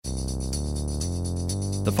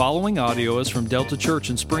The following audio is from Delta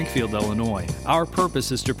Church in Springfield, Illinois. Our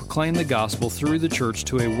purpose is to proclaim the gospel through the church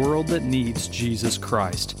to a world that needs Jesus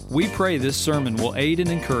Christ. We pray this sermon will aid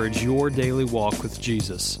and encourage your daily walk with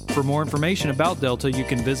Jesus. For more information about Delta, you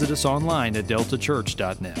can visit us online at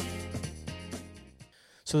deltachurch.net.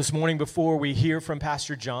 So this morning, before we hear from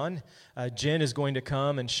Pastor John, Jen is going to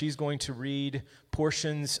come and she's going to read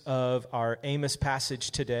portions of our Amos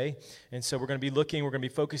passage today. And so we're going to be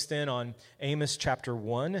focused in on Amos chapter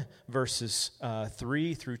 1, verses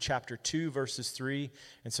 3 through chapter 2, verses 3.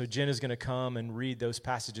 And so Jen is going to come and read those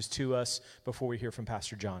passages to us before we hear from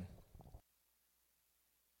Pastor John.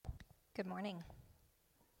 Good morning.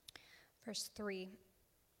 Verse 3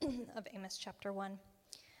 of Amos chapter 1.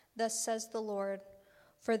 Thus says the Lord,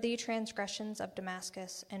 for the transgressions of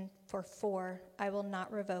Damascus and for 4 I will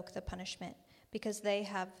not revoke the punishment, because they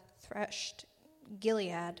have threshed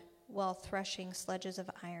Gilead while threshing sledges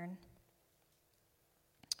of iron.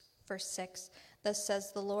 Verse 6, thus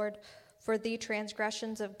says the Lord, for the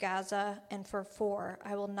transgressions of Gaza and for 4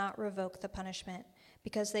 I will not revoke the punishment,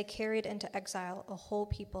 because they carried into exile a whole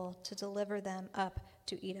people to deliver them up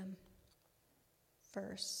to Edom.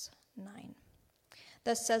 Verse 9.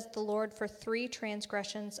 Thus says the Lord, for 3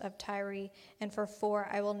 transgressions of Tyre, and for 4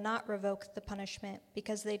 I will not revoke the punishment,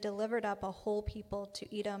 because they delivered up a whole people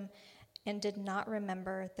to Edom, and did not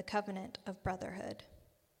remember the covenant of brotherhood.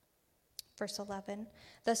 Verse 11,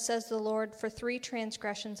 thus says the Lord, for 3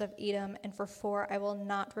 transgressions of Edom, and for 4 I will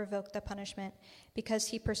not revoke the punishment, because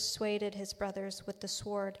he persuaded his brothers with the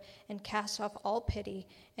sword, and cast off all pity,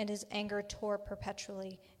 and his anger tore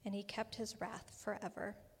perpetually, and he kept his wrath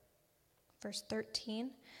forever. Verse 13,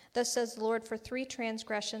 thus says the Lord, for 3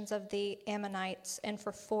 transgressions of the Ammonites, and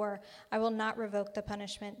for 4 I will not revoke the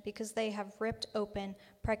punishment, because they have ripped open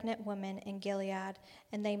pregnant women in Gilead,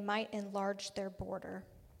 and they might enlarge their border.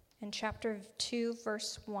 In chapter 2,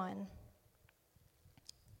 verse 1,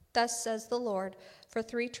 thus says the Lord, for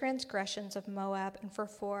 3 transgressions of Moab, and for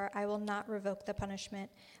 4 I will not revoke the punishment,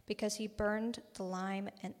 because he burned the lime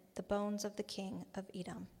and the bones of the king of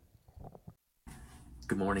Edom.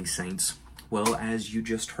 Good morning, saints. Well, as you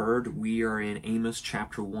just heard, we are in Amos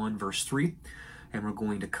chapter 1, verse 3, and we're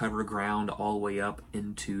going to cover ground all the way up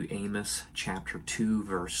into Amos chapter 2,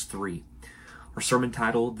 verse 3. Our sermon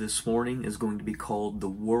title this morning is going to be called The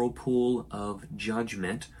Whirlpool of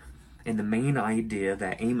Judgment, and the main idea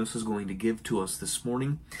that Amos is going to give to us this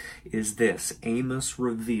morning is this: Amos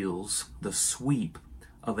reveals the sweep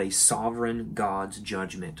of a sovereign God's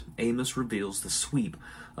judgment. Amos reveals the sweep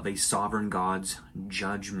of a sovereign God's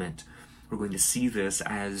judgment. We're going to see this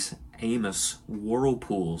as Amos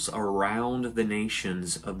whirlpools around the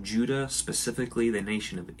nations of Judah, specifically the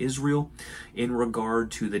nation of Israel, in regard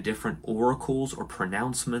to the different oracles or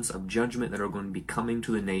pronouncements of judgment that are going to be coming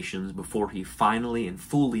to the nations before he finally and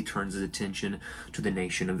fully turns his attention to the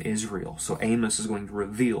nation of Israel. So Amos is going to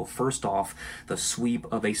reveal, first off, the sweep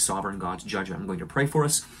of a sovereign God's judgment. I'm going to pray for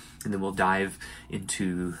us, and then we'll dive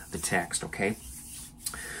into the text, okay?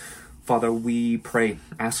 Father, we pray,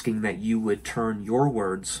 asking that you would turn your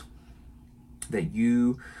words, that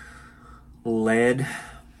you led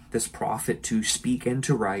this prophet to speak and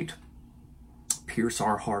to write, pierce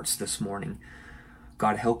our hearts this morning.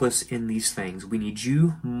 God, help us in these things. We need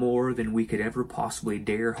you more than we could ever possibly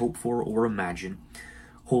dare, hope for, or imagine.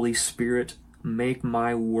 Holy Spirit, make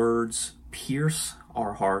my words pierce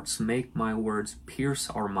our hearts, make my words pierce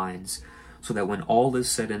our minds, so that when all is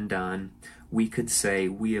said and done, we could say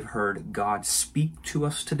we have heard God speak to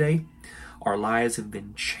us today, our lives have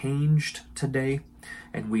been changed today,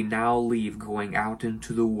 and we now leave going out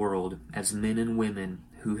into the world as men and women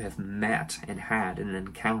who have met and had an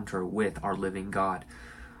encounter with our living God.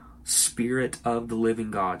 Spirit of the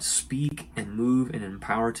living God, speak and move and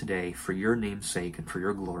empower today for your name's sake and for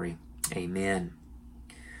your glory. Amen.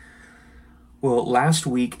 Well, last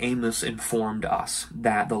week Amos informed us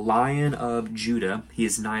that the Lion of Judah, he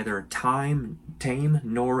is neither tame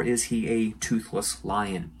nor is he a toothless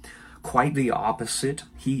lion. Quite the opposite.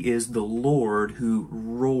 He is the Lord who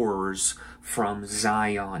roars from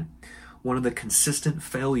Zion. One of the consistent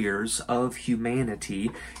failures of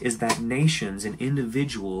humanity is that nations and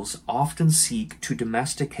individuals often seek to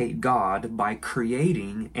domesticate God by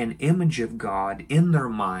creating an image of God in their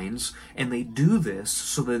minds, and they do this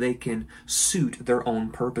so that they can suit their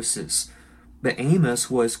own purposes. But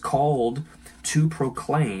Amos was called to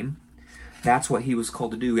proclaim. That's what he was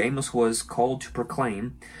called to do. Amos was called to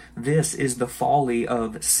proclaim, this is the folly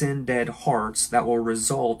of sin-dead hearts that will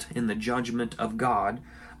result in the judgment of God,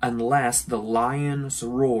 unless the lion's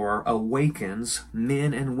roar awakens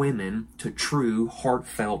men and women to true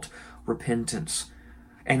heartfelt repentance.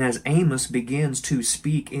 And as Amos begins to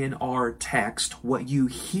speak in our text, what you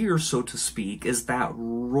hear, so to speak, is that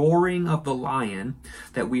roaring of the lion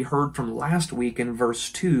that we heard from last week in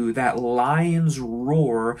verse 2. That lion's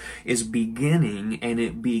roar is beginning, and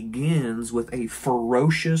it begins with a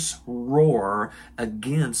ferocious roar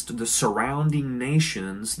against the surrounding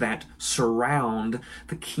nations that surround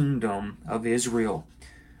the kingdom of Israel.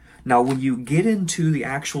 Now, when you get into the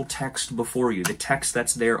actual text before you, the text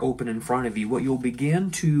that's there open in front of you, what you'll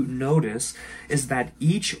begin to notice is that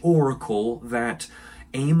each oracle that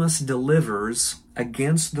Amos delivers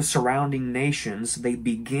against the surrounding nations, they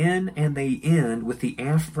begin and they end with the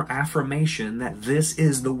affirmation that this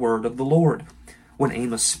is the word of the Lord. When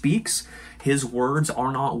Amos speaks, his words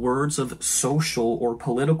are not words of social or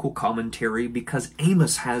political commentary because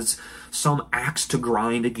Amos has some axe to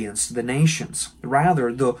grind against the nations.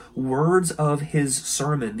 Rather, the words of his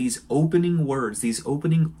sermon, these opening words, these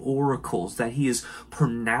opening oracles that he is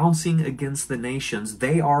pronouncing against the nations,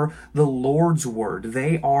 they are the Lord's word.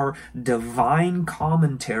 They are divine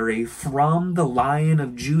commentary from the Lion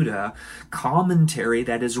of Judah, commentary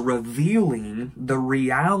that is revealing the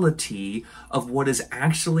reality of what is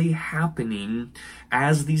actually happening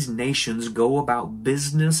as these nations go about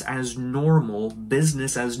business as normal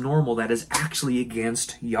that is actually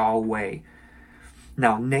against Yahweh.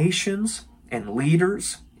 Now, nations and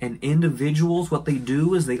leaders and individuals, what they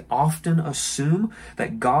do is they often assume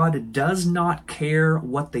that God does not care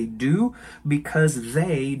what they do because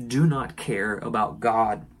they do not care about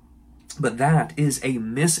God. But that is a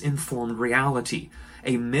misinformed reality.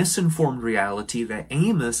 A misinformed reality that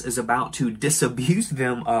Amos is about to disabuse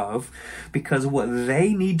them of, because what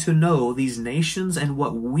they need to know, these nations, and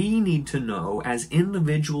what we need to know as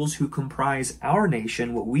individuals who comprise our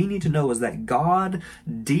nation, what we need to know is that God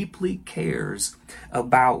deeply cares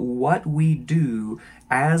about what we do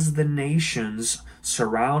as the nations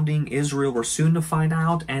surrounding Israel we're soon to find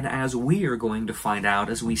out, and as we are going to find out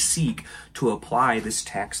as we seek to apply this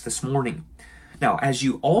text this morning. Now, as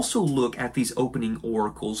you also look at these opening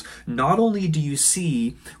oracles, not only do you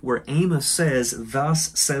see where Amos says,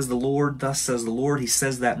 thus says the Lord, he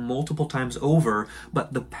says that multiple times over,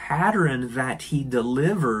 but the pattern that he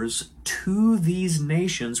delivers to these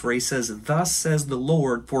nations where he says, thus says the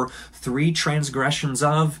Lord, for 3 transgressions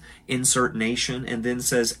of insert nation, and then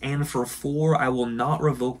says, and for 4 I will not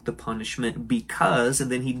revoke the punishment because,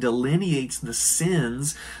 and then he delineates the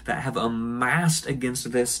sins that have amassed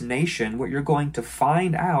against this nation. What you're going to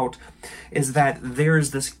find out is that there's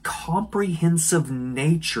this comprehensive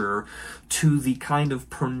nature to the kind of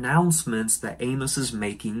pronouncements that Amos is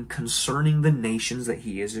making concerning the nations that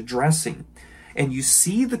he is addressing. And you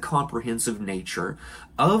see the comprehensive nature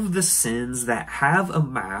of the sins that have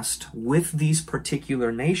amassed with these particular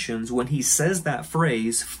nations when he says that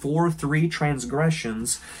phrase, for 3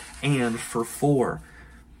 transgressions and for 4.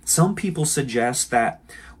 Some people suggest that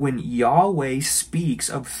when Yahweh speaks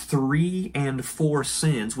of 3 and 4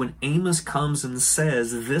 sins, when Amos comes and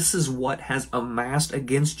says, this is what has amassed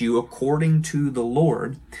against you according to the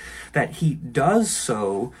Lord, that he does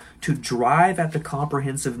so to drive at the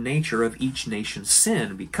comprehensive nature of each nation's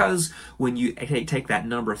sin. Because when you take that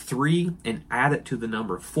number 3 and add it to the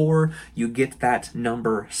number 4, you get that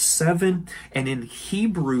number 7. And in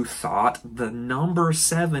Hebrew thought, the number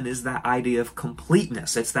 7 is that idea of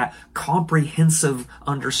completeness. It's that comprehensive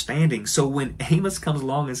understanding. So when Amos comes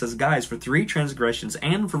along and says, guys, for 3 transgressions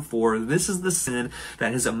and for 4, this is the sin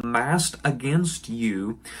that has amassed against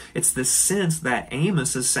you, it's the sense that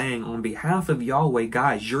Amos is saying on behalf of Yahweh,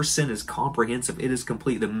 guys, your sin is comprehensive. It is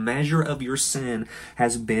complete. The measure of your sin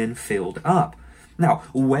has been filled up. Now,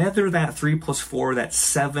 whether that 3 plus 4, that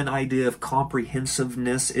 7 idea of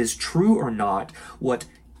comprehensiveness is true or not, what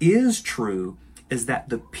is true is that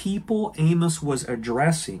the people Amos was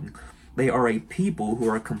addressing, they are a people who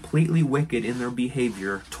are completely wicked in their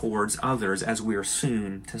behavior towards others, as we are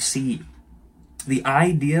soon to see. The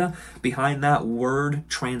idea behind that word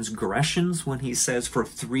transgressions, when he says for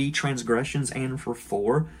 3 transgressions and for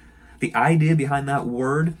 4, the idea behind that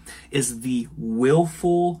word is the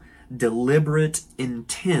willful, deliberate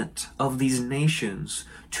intent of these nations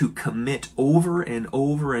to commit over and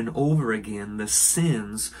over and over again the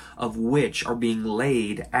sins of which are being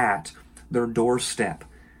laid at their doorstep.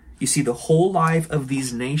 You see, the whole life of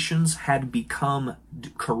these nations had become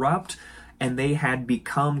corrupt, and they had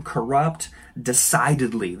become corrupt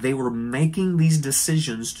decidedly. They were making these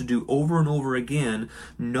decisions to do over and over again,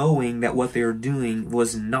 knowing that what they were doing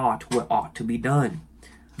was not what ought to be done.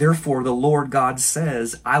 Therefore, the Lord God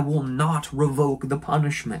says, I will not revoke the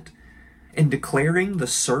punishment. In declaring the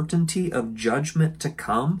certainty of judgment to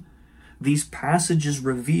come, these passages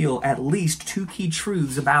reveal at least two key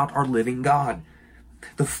truths about our living God.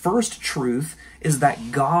 The first truth is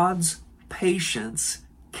that God's patience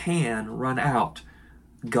can run out.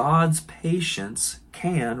 God's patience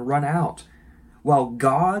can run out. While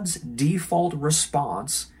God's default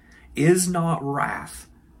response is not wrath,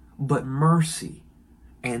 but mercy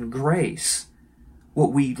and grace,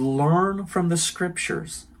 what we learn from the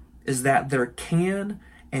scriptures is that there can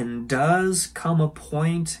and does come a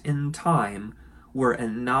point in time where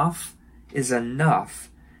enough is enough,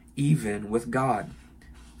 even with God.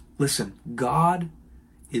 Listen, God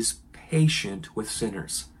is patient with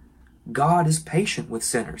sinners. God is patient with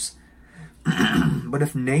sinners. But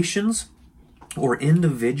if nations or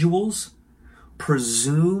individuals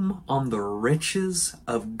presume on the riches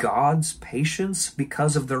of God's patience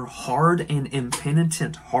because of their hard and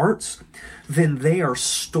impenitent hearts, then they are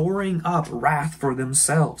storing up wrath for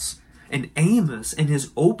themselves. And Amos, in his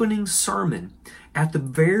opening sermon, at the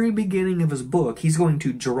very beginning of his book, he's going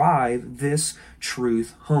to drive this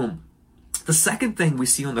truth home. The second thing we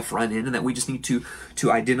see on the front end and that we just need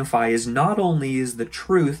to identify is not only is the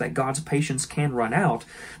truth that God's patience can run out,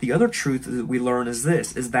 the other truth that we learn is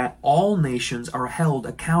this, is that all nations are held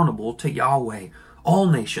accountable to Yahweh. All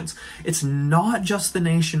nations. It's not just the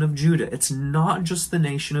nation of Judah. It's not just the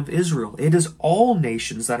nation of Israel. It is all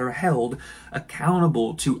nations that are held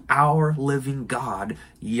accountable to our living God,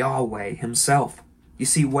 Yahweh himself. You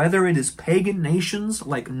see, whether it is pagan nations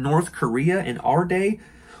like North Korea in our day,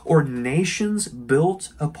 or nations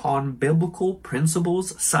built upon biblical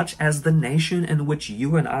principles such as the nation in which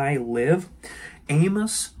you and I live,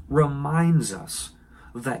 Amos reminds us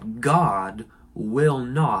that God will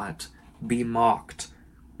not be mocked.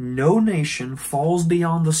 No nation falls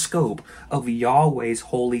beyond the scope of Yahweh's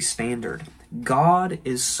holy standard. God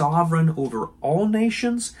is sovereign over all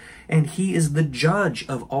nations, and he is the judge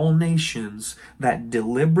of all nations that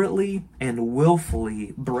deliberately and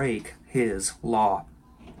willfully break his law.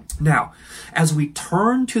 Now, as we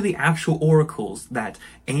turn to the actual oracles that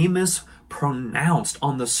Amos pronounced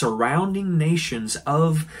on the surrounding nations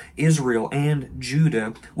of Israel and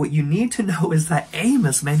Judah, what you need to know is that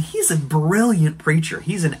Amos, man, he's a brilliant preacher.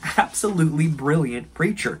 He's an absolutely brilliant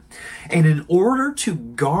preacher. And in order to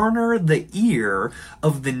garner the ear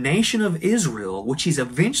of the nation of Israel, which he's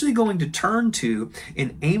eventually going to turn to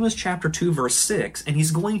in Amos chapter 2, verse 6, and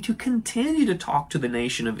he's going to continue to talk to the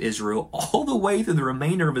nation of Israel all the way through the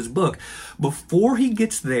remainder of his book, before he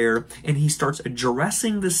gets there and he starts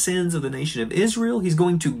addressing the sins of the nation of Israel, he's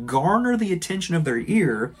going to garner the attention of their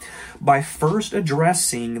ear by first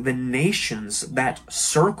addressing the nations that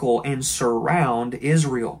circle and surround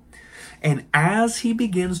Israel. And as he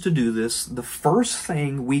begins to do this, the first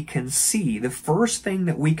thing we can see, the first thing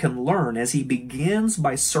that we can learn as he begins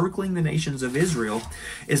by circling the nations of Israel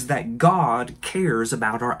is that God cares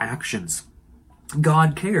about our actions.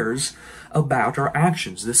 God cares about our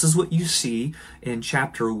actions. This is what you see in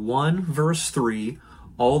chapter 1, verse 3,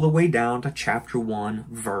 all the way down to chapter 1,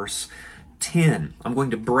 verse 10. I'm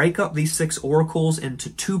going to break up these 6 oracles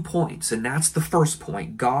into 2 points, and that's the first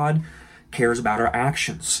point. God cares about our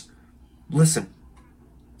actions. Listen,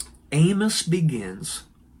 Amos begins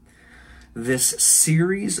this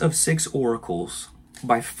series of 6 oracles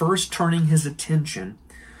by first turning his attention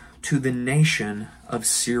to the nation of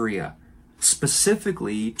Syria,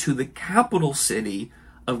 specifically to the capital city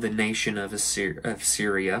of the nation of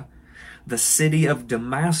Syria, the city of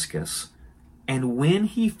Damascus. And when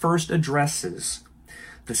he first addresses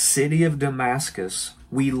the city of Damascus,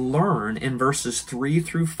 we learn in verses 3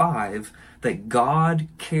 through 5 that God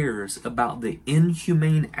cares about the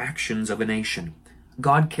inhumane actions of a nation.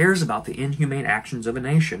 God cares about the inhumane actions of a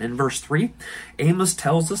nation. In verse 3, Amos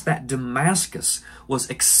tells us that Damascus was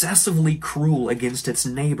excessively cruel against its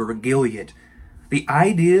neighbor Gilead. The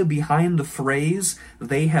idea behind the phrase,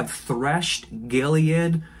 they have threshed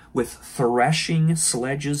Gilead with threshing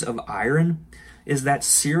sledges of iron, is that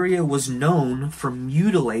Syria was known for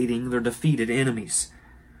mutilating their defeated enemies.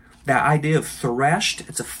 That idea of threshed,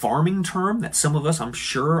 it's a farming term that some of us, I'm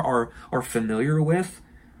sure, are familiar with.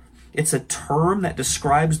 It's a term that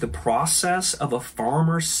describes the process of a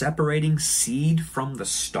farmer separating seed from the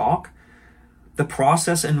stalk. The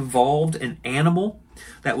process involved an animal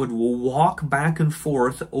that would walk back and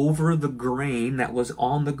forth over the grain that was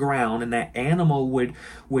on the ground, and that animal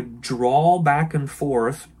would draw back and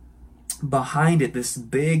forth behind it this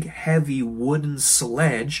big, heavy wooden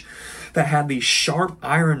sledge that had these sharp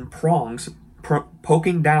iron prongs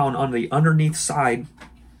poking down on the underneath side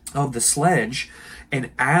of the sledge. And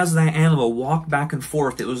as that animal walked back and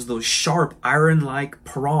forth, it was those sharp iron-like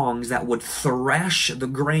prongs that would thresh the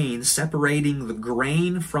grain, separating the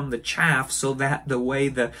grain from the chaff so that the way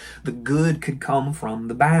the good could come from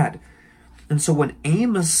the bad. And so when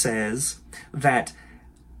Amos says that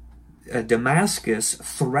Damascus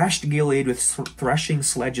threshed Gilead with threshing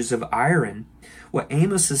sledges of iron, what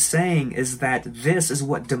Amos is saying is that this is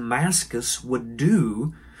what Damascus would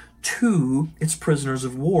do to its prisoners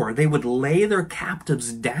of war. They would lay their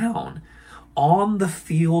captives down on the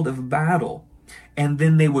field of battle, and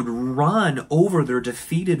then they would run over their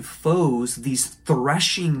defeated foes, these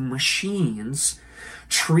threshing machines,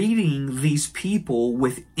 treating these people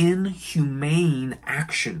with inhumane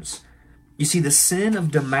actions. You see, the sin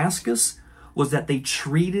of Damascus was that they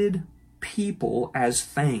treated people as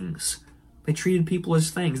things. They treated people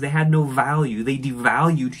as things. They had no value. They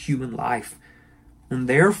devalued human life. And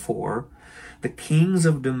therefore, the kings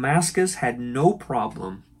of Damascus had no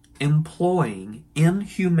problem employing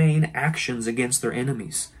inhumane actions against their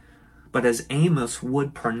enemies. But as Amos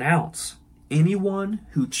would pronounce, anyone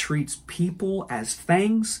who treats people as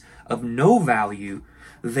things of no value,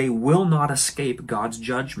 they will not escape God's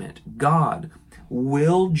judgment. God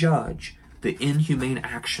will judge the inhumane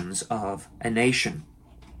actions of a nation.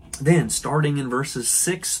 Then, starting in verses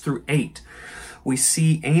 6 through 8, we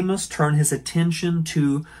see Amos turn his attention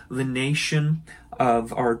to the nation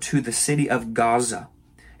or to the city of Gaza.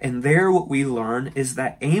 And there what we learn is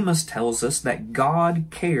that Amos tells us that God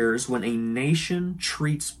cares when a nation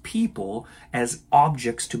treats people as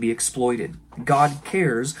objects to be exploited. God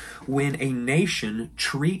cares when a nation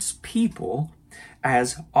treats people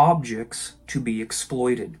as objects to be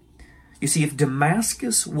exploited. You see, if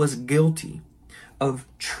Damascus was guilty of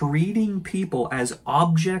treating people as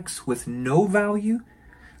objects with no value,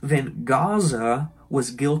 then Gaza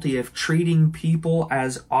was guilty of treating people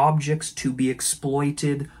as objects to be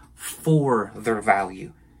exploited for their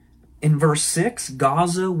value. In verse 6,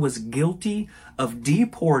 Gaza was guilty of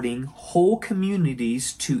deporting whole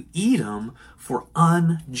communities to Edom for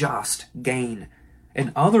unjust gain.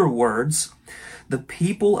 In other words, the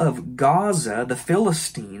people of Gaza, the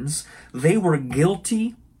Philistines, they were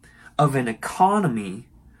guilty of an economy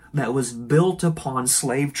that was built upon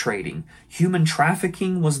slave trading. Human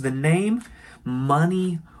trafficking was the name,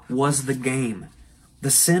 money was the game. The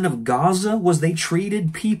sin of Gaza was they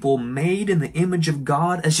treated people made in the image of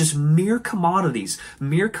God as just mere commodities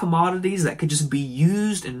that could just be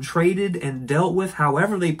used and traded and dealt with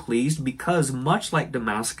however they pleased, because much like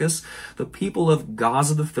Damascus, the people of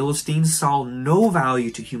Gaza, the Philistines, saw no value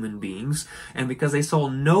to human beings, and because they saw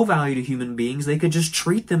no value to human beings, they could just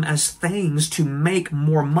treat them as things to make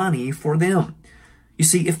more money for them. You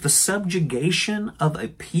see, if the subjugation of a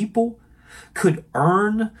people could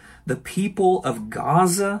earn the people of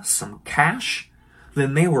Gaza some cash,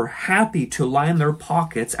 then they were happy to line their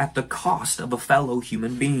pockets at the cost of a fellow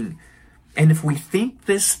human being. And if we think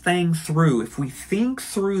this thing through, if we think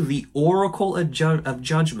through the oracle of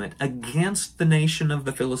judgment against the nation of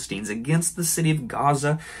the Philistines, against the city of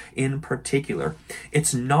Gaza in particular,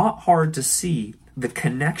 it's not hard to see the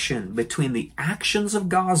connection between the actions of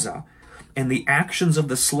Gaza and the actions of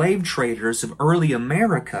the slave traders of early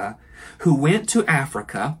America, who went to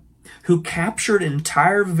Africa, who captured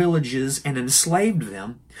entire villages and enslaved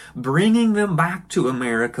them, bringing them back to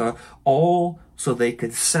America, all so they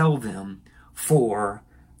could sell them for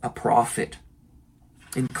a profit.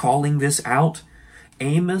 In calling this out,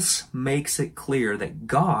 Amos makes it clear that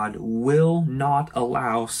God will not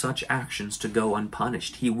allow such actions to go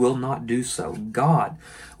unpunished. He will not do so. God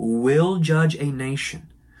will judge a nation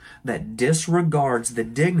that disregards the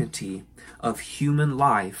dignity of human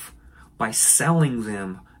life by selling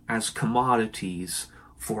them as commodities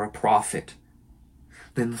for a profit.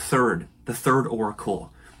 Then the third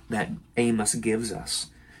oracle that Amos gives us,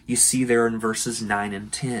 you see there in verses 9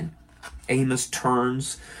 and 10. Amos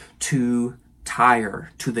turns to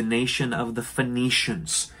Tyre, to the nation of the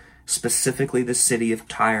Phoenicians, specifically the city of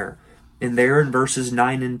Tyre. And there in verses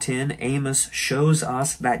 9 and 10, Amos shows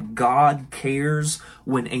us that God cares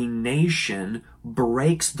when a nation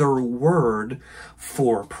breaks their word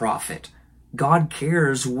for profit. God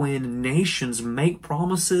cares when nations make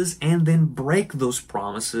promises and then break those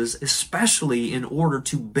promises, especially in order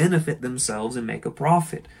to benefit themselves and make a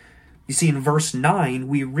profit. You see, in verse 9,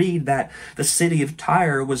 we read that the city of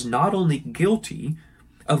Tyre was not only guilty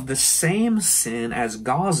of the same sin as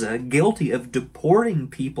Gaza, guilty of deporting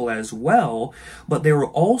people as well, but they were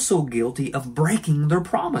also guilty of breaking their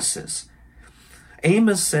promises.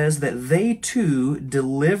 Amos says that they too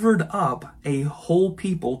delivered up a whole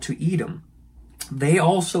people to Edom. they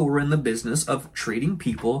also were in the business of treating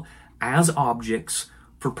people as objects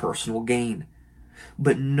for personal gain.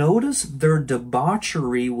 But notice their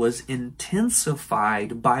debauchery was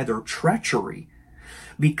intensified by their treachery,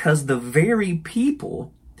 because the very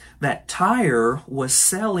people that Tyre was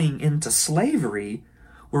selling into slavery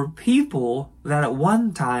were people that at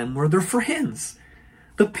one time were their friends.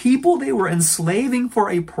 The people they were enslaving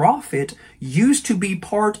for a profit used to be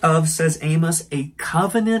part of, says Amos, a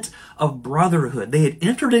covenant of brotherhood. They had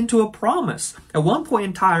entered into a promise. At one point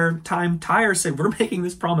in time, Tyre said, we're making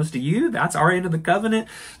this promise to you. That's our end of the covenant.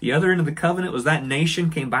 The other end of the covenant was that nation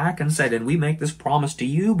came back and said, and we make this promise to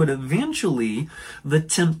you. But eventually, the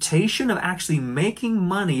temptation of actually making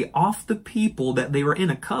money off the people that they were in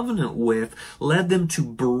a covenant with led them to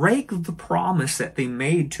break the promise that they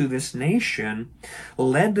made to this nation,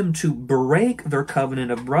 led them to break their covenant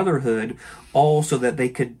of brotherhood, all so that they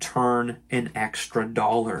could turn an extra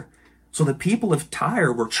dollar. So the people of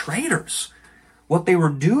Tyre were traitors. What they were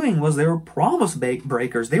doing was they were promise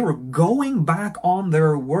breakers. They were going back on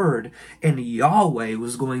their word, and Yahweh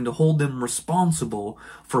was going to hold them responsible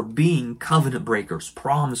for being covenant breakers,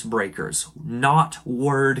 promise breakers, not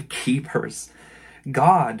word keepers.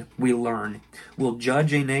 God, we learn, will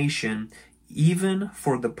judge a nation even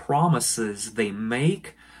for the promises they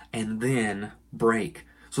make and then break.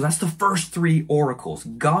 So that's the first three oracles.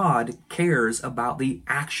 God cares about the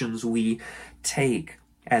actions we take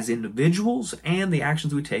as individuals and the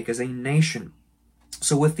actions we take as a nation.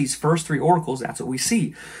 So with these first three oracles, that's what we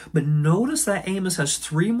see. But notice that Amos has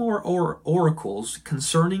three more oracles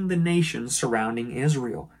concerning the nations surrounding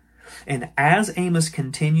Israel. And as Amos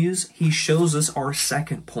continues, he shows us our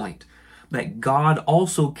second point, that God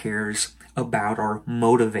also cares about our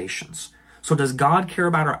motivations. So does God care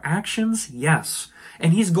about our actions? Yes.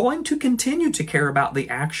 And he's going to continue to care about the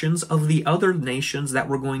actions of the other nations that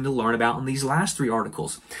we're going to learn about in these last three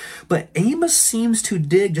articles. But Amos seems to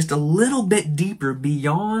dig just a little bit deeper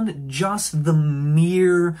beyond just the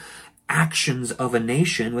mere actions of a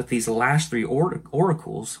nation with these last three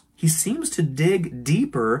oracles. He seems to dig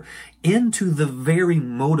deeper into the very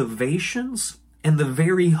motivations and the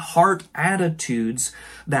very heart attitudes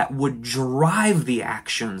that would drive the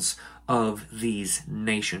actions of these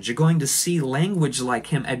nations. You're going to see language like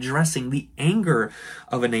him addressing the anger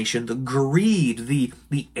of a nation, the greed,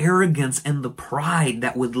 the arrogance, and the pride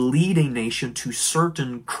that would lead a nation to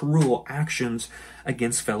certain cruel actions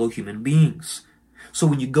against fellow human beings. So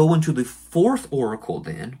when you go into the fourth oracle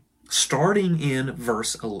then, starting in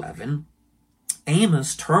verse 11,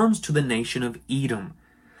 Amos turns to the nation of Edom.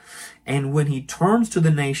 And when he turns to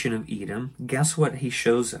the nation of Edom, guess what he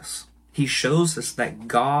shows us? He shows us that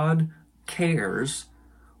God cares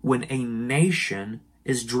when a nation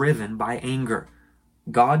is driven by anger.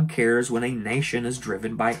 God cares when a nation is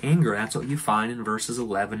driven by anger. That's what you find in verses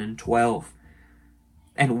 11 and 12.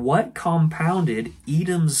 And what compounded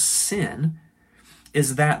Edom's sin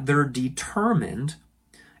is that they're determined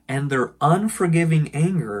and their unforgiving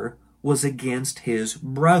anger was against his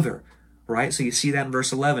brother. Right? So you see that in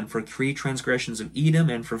verse 11. For 3 transgressions of Edom,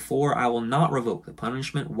 and for 4 I will not revoke the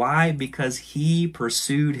punishment. Why? Because he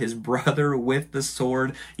pursued his brother with the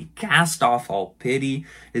sword. He cast off all pity.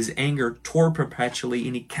 His anger tore perpetually,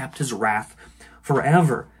 and he kept his wrath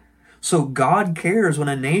forever. So God cares when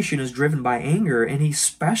a nation is driven by anger, and he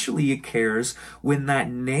especially cares when that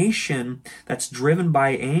nation that's driven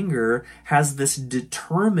by anger has this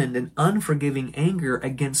determined and unforgiving anger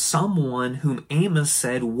against someone whom Amos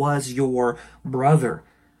said was your brother.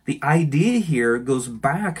 The idea here goes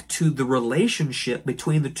back to the relationship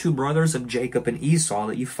between the two brothers of Jacob and Esau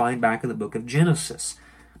that you find back in the book of Genesis.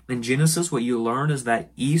 In Genesis, what you learn is that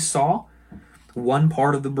Esau, one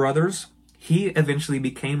part of the brothers, he eventually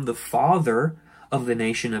became the father of the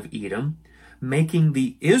nation of Edom, making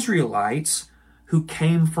the Israelites who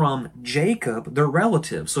came from Jacob their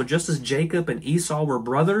relatives. So just as Jacob and Esau were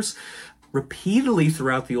brothers, repeatedly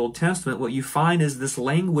throughout the Old Testament, what you find is this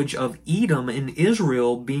language of Edom and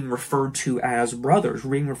Israel being referred to as brothers,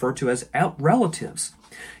 being referred to as relatives.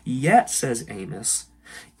 Yet, says Amos,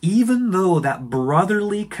 even though that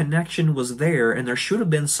brotherly connection was there, and there should have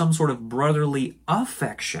been some sort of brotherly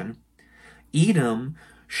affection, Edom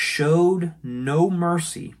showed no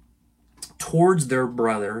mercy towards their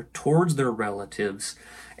brother, towards their relatives,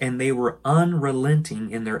 and they were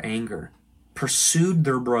unrelenting in their anger, pursued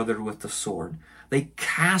their brother with the sword. They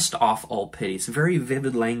cast off all pity. It's very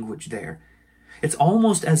vivid language there. It's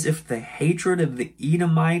almost as if the hatred of the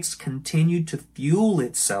Edomites continued to fuel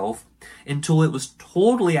itself until it was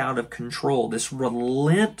totally out of control. This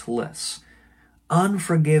relentless,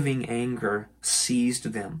 unforgiving anger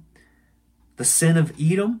seized them. The sin of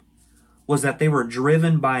Edom was that they were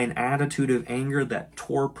driven by an attitude of anger that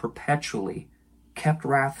tore perpetually, kept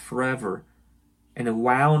wrath forever, and it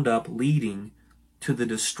wound up leading to the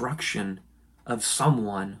destruction of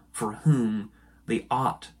someone for whom they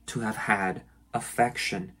ought to have had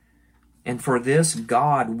affection. And for this,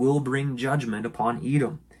 God will bring judgment upon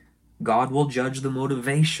Edom. God will judge the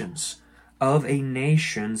motivations of a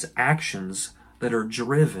nation's actions that are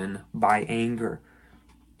driven by anger.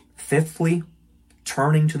 Fifthly,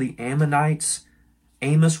 turning to the Ammonites,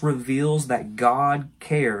 Amos reveals that God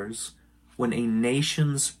cares when a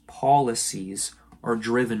nation's policies are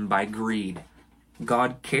driven by greed.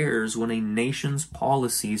 God cares when a nation's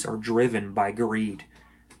policies are driven by greed.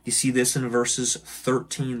 You see this in verses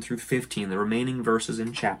 13 through 15, the remaining verses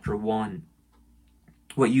in chapter 1.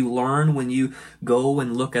 What you learn when you go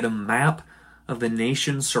and look at a map of the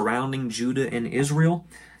nations surrounding Judah and Israel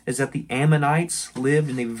is that the Ammonites lived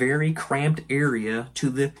in a very cramped area to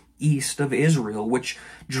the east of Israel, which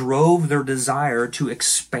drove their desire to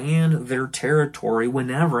expand their territory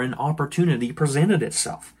whenever an opportunity presented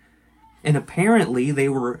itself. And apparently they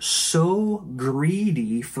were so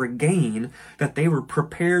greedy for gain that they were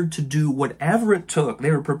prepared to do whatever it took.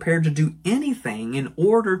 They were prepared to do anything in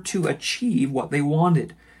order to achieve what they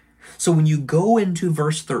wanted. So when you go into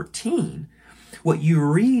verse 13, what you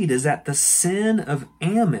read is that the sin of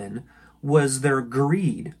Ammon was their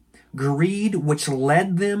greed. Greed which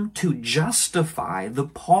led them to justify the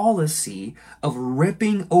policy of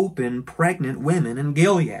ripping open pregnant women in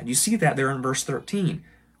Gilead. You see that there in verse 13.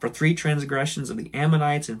 For 3 transgressions of the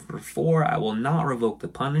Ammonites, and for 4 I will not revoke the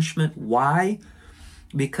punishment. Why?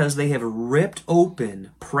 Because they have ripped open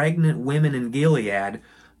pregnant women in Gilead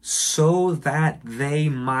so that they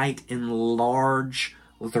might enlarge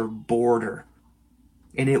their border.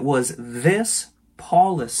 And it was this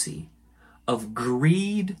policy of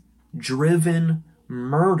greed-driven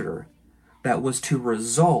murder that was to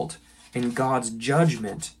result in God's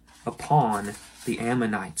judgment upon the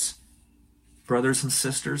Ammonites. Brothers and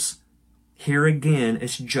sisters, here again,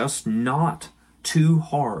 it's just not too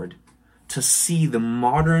hard to see the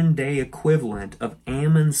modern day equivalent of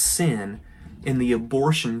Ammon's sin in the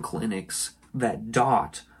abortion clinics that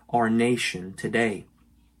dot our nation today.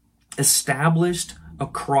 Established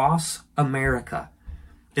across America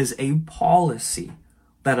is a policy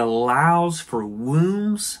that allows for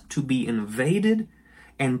wombs to be invaded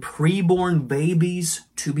and preborn babies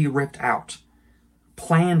to be ripped out.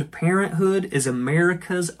 Planned Parenthood is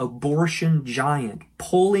America's abortion giant,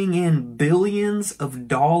 pulling in billions of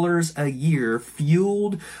dollars a year,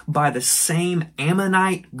 fueled by the same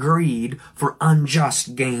Ammonite greed for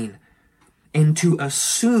unjust gain. And to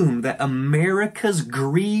assume that America's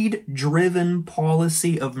greed-driven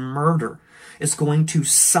policy of murder is going to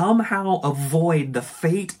somehow avoid the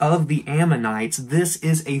fate of the Ammonites, this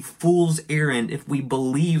is a fool's errand if we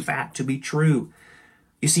believe that to be true.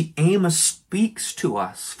 You see, Amos speaks to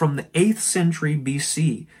us from the 8th century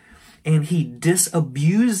BC, and he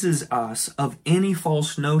disabuses us of any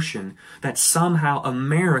false notion that somehow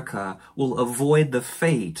America will avoid the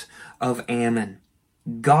fate of Ammon.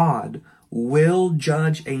 God will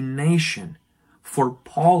judge a nation for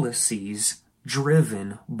policies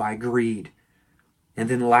driven by greed. And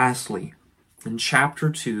then lastly, in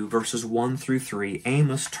chapter 2, verses 1 through 3,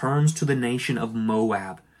 Amos turns to the nation of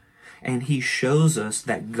Moab. And he shows us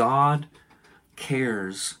that God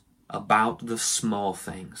cares about the small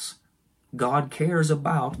things. God cares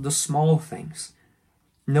about the small things.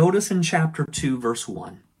 Notice in chapter 2, verse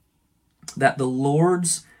 1, that the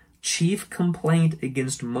Lord's chief complaint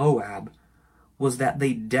against Moab was that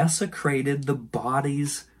they desecrated the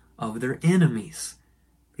bodies of their enemies.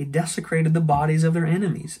 They desecrated the bodies of their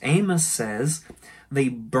enemies. Amos says they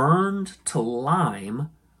burned to lime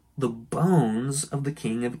the bones of the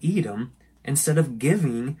king of Edom instead of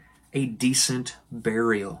giving a decent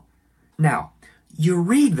burial. Now, you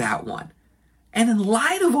read that one, and in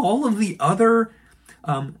light of all of the other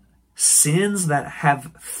sins that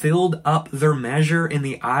have filled up their measure in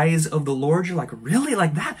the eyes of the Lord, you're like, really?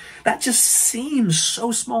 Like that just seems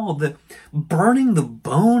so small. The burning the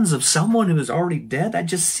bones of someone who is already dead, that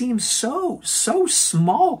just seems so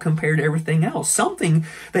small compared to everything else. Something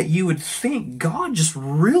that you would think God just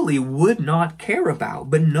really would not care about.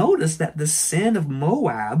 But notice that the sin of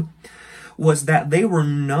Moab was that they were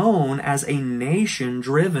known as a nation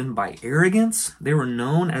driven by arrogance. They were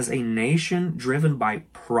known as a nation driven by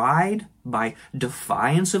pride, by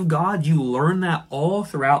defiance of God. You learn that all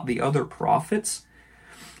throughout the other prophets.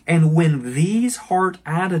 And when these heart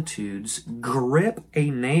attitudes grip a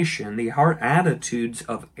nation, the heart attitudes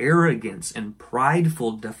of arrogance and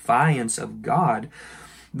prideful defiance of God,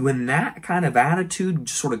 When that kind of attitude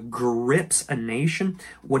sort of grips a nation,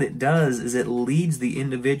 what it does is it leads the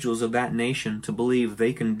individuals of that nation to believe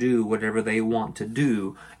they can do whatever they want to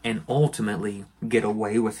do and ultimately get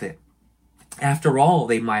away with it. After all,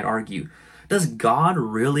 they might argue, does God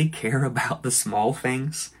really care about the small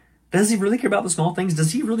things? Does he really care about the small things?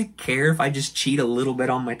 Does he really care if I just cheat a little bit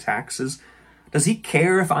on my taxes? Does he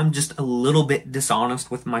care if I'm just a little bit dishonest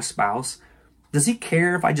with my spouse? Does he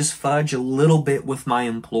care if I just fudge a little bit with my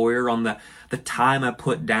employer on the time I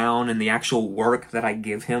put down and the actual work that I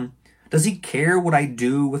give him? Does he care what I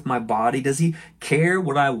do with my body? Does he care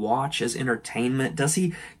what I watch as entertainment? Does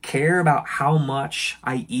he care about how much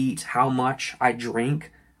I eat, how much I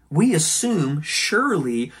drink? We assume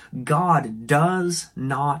surely God does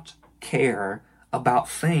not care about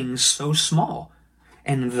things so small,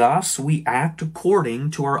 and thus we act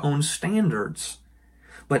according to our own standards.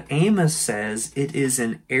 But Amos says it is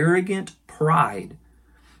an arrogant pride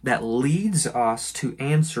that leads us to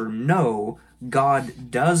answer, no, God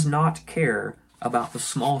does not care about the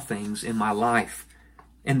small things in my life.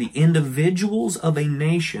 And the individuals of a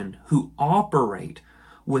nation who operate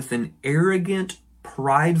with an arrogant,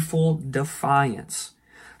 prideful defiance,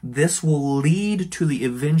 this will lead to the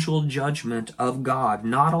eventual judgment of God,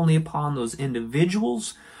 not only upon those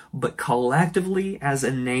individuals, but collectively as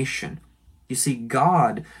a nation. You see,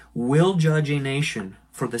 God will judge a nation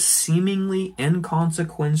for the seemingly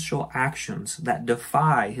inconsequential actions that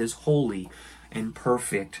defy his holy and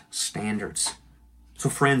perfect standards. So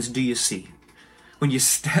friends, do you see? When you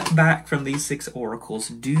step back from these 6 oracles,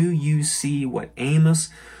 do you see what Amos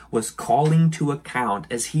was calling to account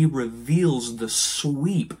as he reveals the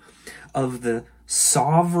sweep of the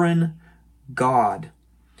sovereign God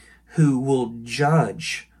who will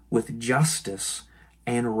judge with justice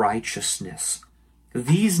and righteousness?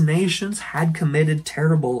 These nations had committed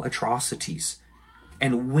terrible atrocities.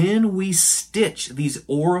 And when we stitch these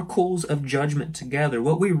oracles of judgment together,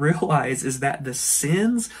 what we realize is that the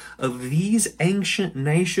sins of these ancient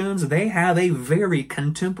nations, they have a very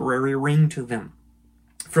contemporary ring to them.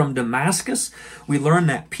 From Damascus, we learn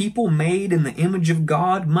that people made in the image of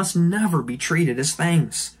God must never be treated as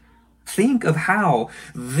things. Think of how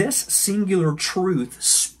this singular truth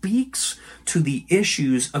speaks to the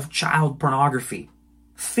issues of child pornography.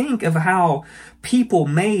 Think of how people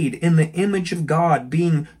made in the image of God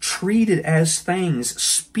being treated as things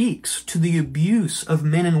speaks to the abuse of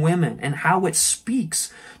men and women, and how it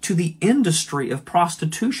speaks to the industry of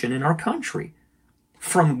prostitution in our country.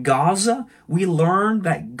 From Gaza, we learn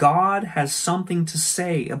that God has something to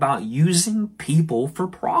say about using people for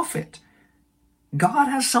profit. God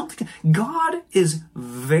has something. God is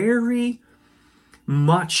very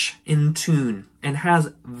much in tune and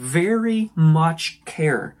has very much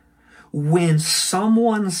care when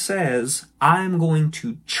someone says, I'm going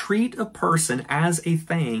to treat a person as a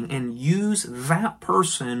thing and use that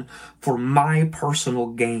person for my personal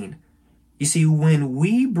gain. You see, when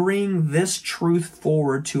we bring this truth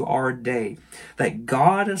forward to our day, that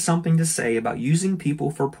God has something to say about using people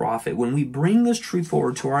for profit, when we bring this truth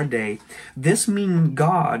forward to our day, this means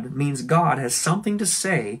God has something to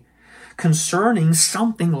say concerning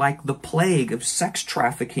something like the plague of sex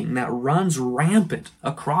trafficking that runs rampant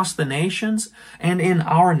across the nations and in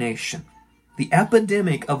our nation. The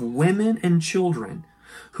epidemic of women and children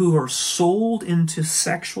who are sold into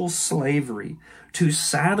sexual slavery to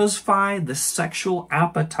satisfy the sexual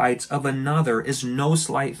appetites of another is no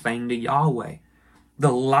slight thing to Yahweh.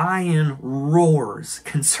 The lion roars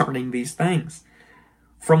concerning these things.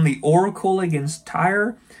 From the oracle against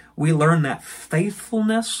Tyre, we learn that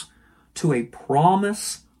faithfulness to a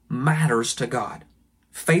promise matters to God.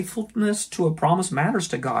 Faithfulness to a promise matters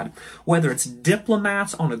to God. Whether it's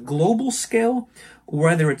diplomats on a global scale,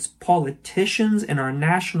 whether it's politicians in our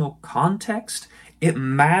national context, it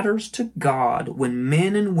matters to God when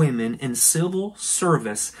men and women in civil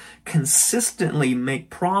service consistently make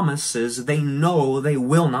promises they know they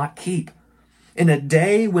will not keep. In a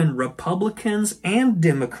day when Republicans and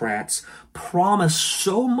Democrats promise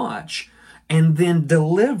so much and then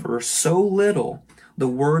deliver so little, the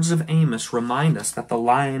words of Amos remind us that the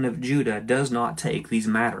Lion of Judah does not take these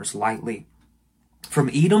matters lightly.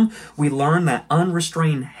 From Edom, we learn that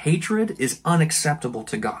unrestrained hatred is unacceptable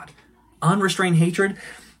to God. Unrestrained hatred,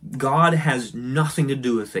 God has nothing to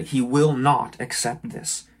do with it. He will not accept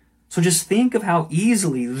this. So just think of how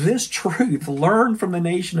easily this truth learned from the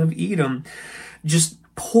nation of Edom just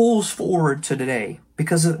pulls forward to today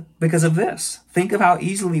because of this. Think of how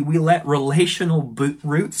easily we let relational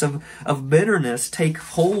roots of bitterness take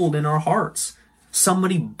hold in our hearts.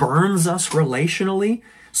 Somebody burns us relationally,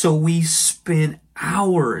 so we spend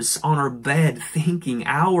hours on our bed thinking,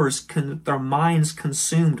 hours with our minds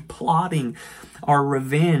consumed plotting our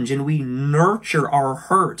revenge, and we nurture our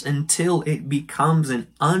hurt until it becomes an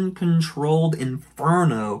uncontrolled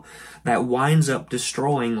inferno that winds up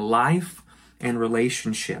destroying life and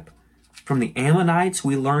relationship. From the Ammonites,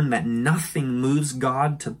 we learn that nothing moves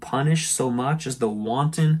God to punish so much as the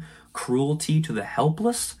wanton cruelty to the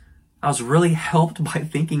helpless. I was really helped by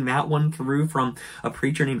thinking that one through from a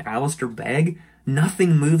preacher named Alistair Begg.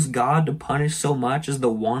 Nothing moves God to punish so much as the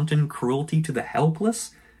wanton cruelty to the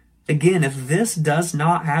helpless. Again, if this does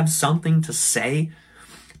not have something to say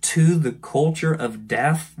to the culture of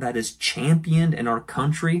death that is championed in our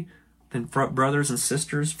country, then brothers and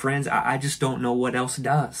sisters, friends, I just don't know what else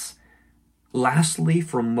does. Lastly,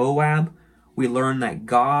 from Moab, we learn that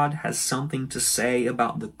God has something to say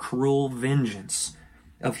about the cruel vengeance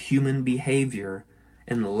of human behavior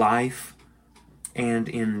in life and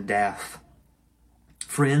in death.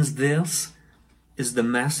 Friends, this is the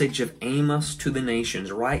message of Amos to the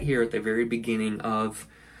nations right here at the very beginning of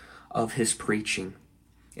his preaching.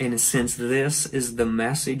 And since this is the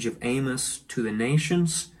message of Amos to the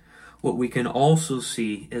nations, what we can also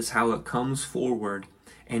see is how it comes forward,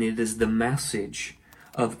 and it is the message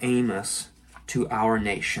of Amos to our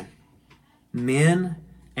nation. Men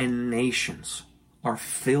and nations are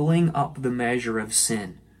filling up the measure of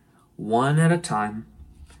sin, one at a time,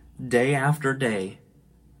 day after day,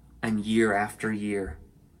 and year after year.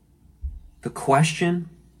 The question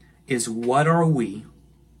is, what are we,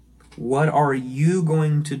 what are you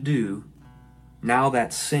going to do now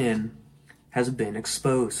that sin has been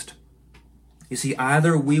exposed? You see,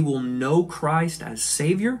 either we will know Christ as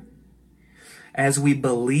Savior, as we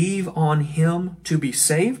believe on Him to be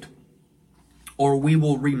saved, or we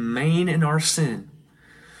will remain in our sin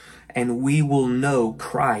and we will know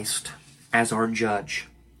Christ as our judge.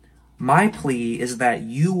 My plea is that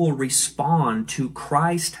you will respond to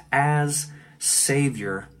Christ as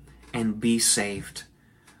Savior and be saved.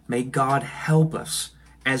 May God help us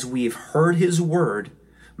as we've heard His word.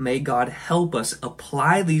 May God help us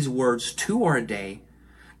apply these words to our day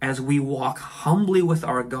as we walk humbly with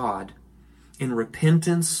our God in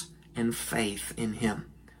repentance and faith in Him.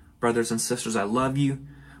 Brothers and sisters, I love you.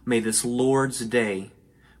 May this Lord's Day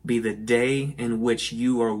be the day in which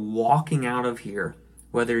you are walking out of here,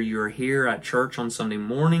 whether you're here at church on Sunday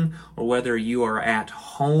morning or whether you are at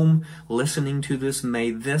home listening to this.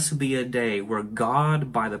 May this be a day where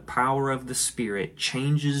God, by the power of the Spirit,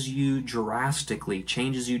 changes you drastically,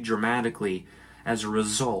 changes you dramatically as a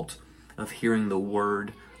result of hearing the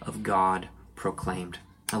Word of God proclaimed.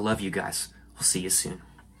 I love you guys. We'll see you soon.